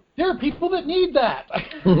 there are people that need that.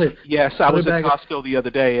 Yes, I was at Costco the other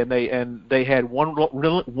day, and they had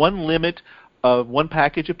one limit of one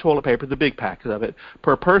package of toilet paper, the big pack of it,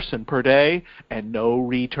 per person per day, and no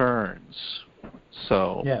returns.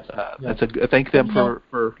 So thank them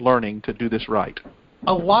for learning to do this right.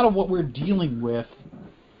 A lot of what we're dealing with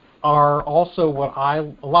are also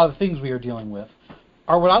a lot of the things we are dealing with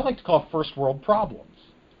are what I like to call first world problems.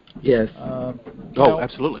 Yes.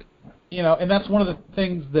 Absolutely. And that's one of the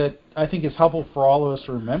things that I think is helpful for all of us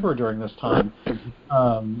to remember during this time,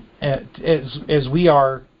 as we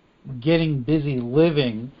are getting busy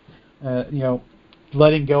living,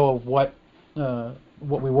 letting go of what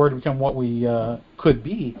we were to become what we could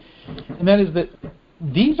be, and that is that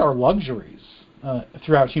these are luxuries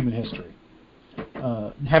throughout human history.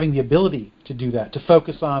 Having the ability to do that, to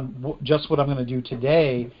focus on just what I'm going to do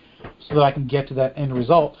today so that I can get to that end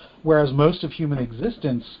result, whereas most of human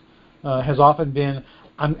existence has often been,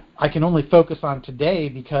 I can only focus on today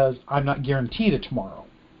because I'm not guaranteed a tomorrow.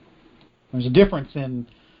 There's a difference in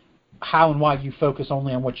how and why you focus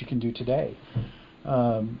only on what you can do today.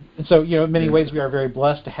 And so, in many ways we are very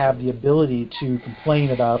blessed to have the ability to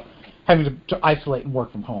complain about having to isolate and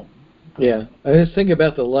work from home. Yeah, I just think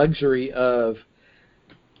about the luxury of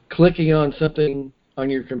clicking on something on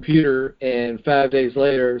your computer and 5 days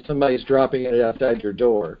later somebody's dropping it outside your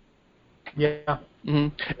door. Yeah. Mm-hmm.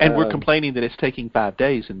 And we're complaining that it's taking 5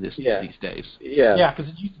 days in these days. Yeah. Yeah,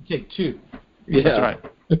 because it used to take 2. Yeah. That's right.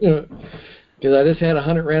 Because I just had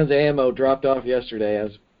 100 rounds of ammo dropped off yesterday. I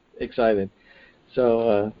was excited.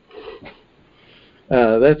 So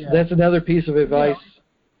that's another piece of advice.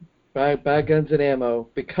 Buy guns and ammo,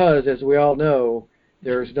 because, as we all know,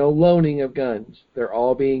 there's no loaning of guns. They're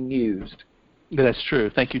all being used. That's true.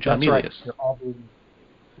 Thank you, John Milius. Right. They're all being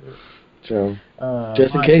used. So,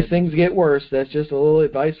 just in case things get worse, that's just a little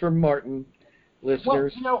advice from Martin,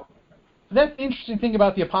 listeners. Well, that's the interesting thing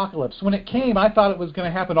about the apocalypse. When it came, I thought it was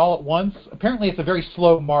going to happen all at once. Apparently, it's a very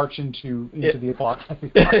slow march into the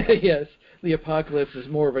apocalypse. Yes, the apocalypse is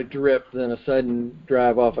more of a drip than a sudden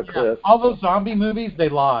drive off a cliff. All those zombie movies, they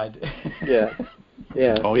lied. Yeah.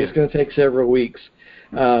 Oh, it's going to take several weeks.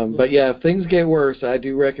 But yeah, if things get worse, I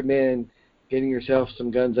do recommend getting yourself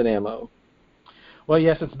some guns and ammo. Well,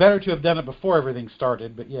 yes, it's better to have done it before everything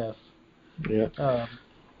started, but yes. Yeah.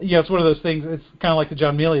 It's one of those things. It's kind of like the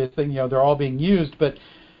John Milius thing. They're all being used, but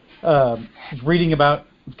reading about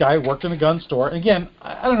this guy who worked in a gun store. And again,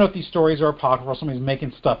 I don't know if these stories are apocryphal. Somebody's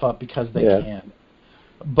making stuff up because they can.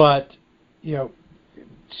 But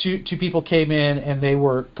two people came in and they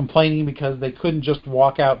were complaining because they couldn't just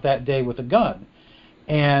walk out that day with a gun,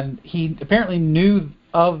 and he apparently knew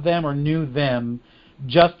of them or knew them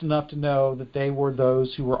just enough to know that they were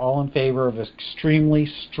those who were all in favor of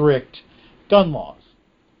extremely strict gun laws.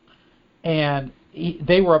 And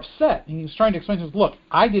they were upset. And he was trying to explain to us, look,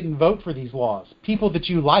 I didn't vote for these laws. People that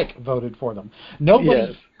you like voted for them.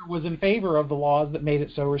 Nobody was in favor of the laws that made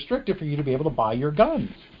it so restrictive for you to be able to buy your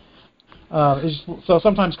guns. So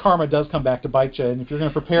sometimes karma does come back to bite you. And if you're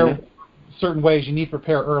going to prepare certain ways, you need to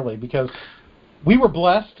prepare early, because we were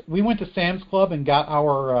blessed. We went to Sam's Club and got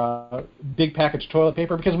our big package toilet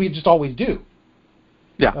paper because we just always do.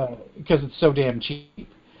 Yeah. Because it's so damn cheap.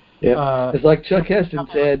 Yeah. It's like Chuck Heston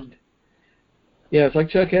said. Yeah, it's like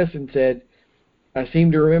Chuck Heston said, I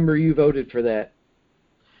seem to remember you voted for that.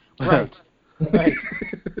 Right. Right.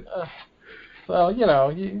 So,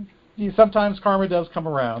 sometimes karma does come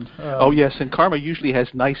around. Oh, yes, and karma usually has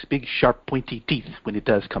nice, big, sharp, pointy teeth when it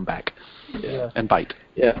does come back and bite.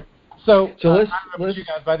 Yeah. So let's, I don't know about you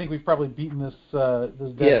guys, but I think we've probably beaten this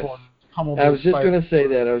dead horse. I was just going to say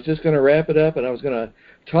that. I was just going to wrap it up, and I was going to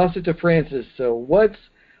toss it to Francis. So what's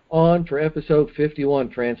on for episode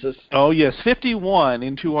 51, Francis? Oh, yes, 51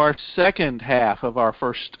 into our second half of our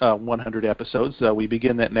first 100 episodes. We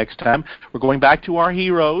begin that next time. We're going back to our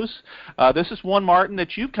heroes. This is one, Martin,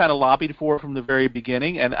 that you've kind of lobbied for from the very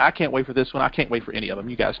beginning, and I can't wait for this one. I can't wait for any of them.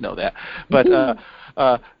 You guys know that. But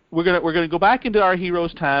we're gonna go back into our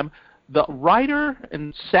heroes time. The writer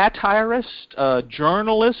and satirist,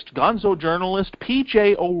 journalist, gonzo journalist,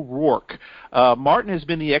 P.J. O'Rourke. Martin has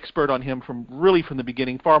been the expert on him from the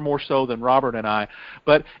beginning, far more so than Robert and I.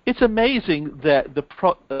 But it's amazing that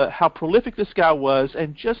how prolific this guy was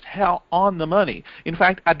and just how on the money. In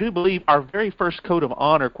fact, I do believe our very first code of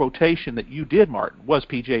honor quotation that you did, Martin, was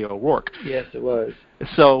P.J. O'Rourke. Yes, it was.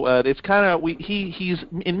 So it's kind of he's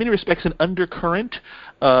in many respects an undercurrent.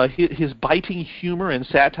 His biting humor and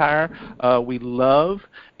satire we love,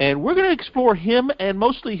 and we're going to explore him and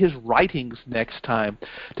mostly his writings next time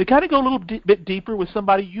to kind of go a little bit deeper with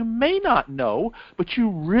somebody you may not know, but you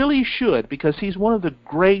really should, because he's one of the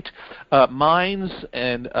great minds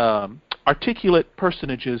and articulate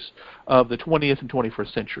personages of the 20th and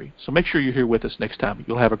 21st century. So make sure you're here with us next time.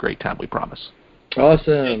 You'll have a great time, we promise.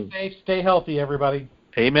 Awesome. Stay safe, stay healthy, everybody.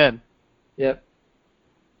 Amen. Yep.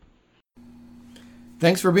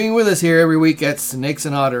 Thanks for being with us here every week at Snakes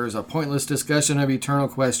and Otters, a pointless discussion of eternal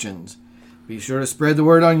questions. Be sure to spread the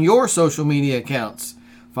word on your social media accounts.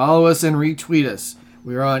 Follow us and retweet us.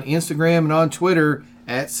 We are on Instagram and on Twitter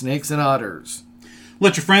at Snakes and Otters.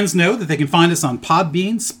 Let your friends know that they can find us on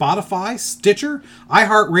Podbean, Spotify, Stitcher,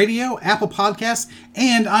 iHeartRadio, Apple Podcasts,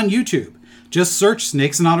 and on YouTube. Just search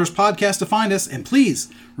Snakes and Otters Podcast to find us, and please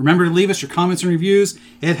remember to leave us your comments and reviews.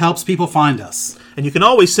 It helps people find us. And you can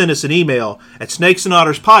always send us an email at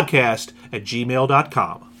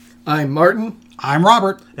snakesandotterspodcast@gmail.com. I'm Martin. I'm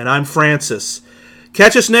Robert. And I'm Francis.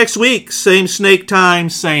 Catch us next week. Same snake time,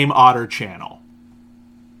 same otter channel.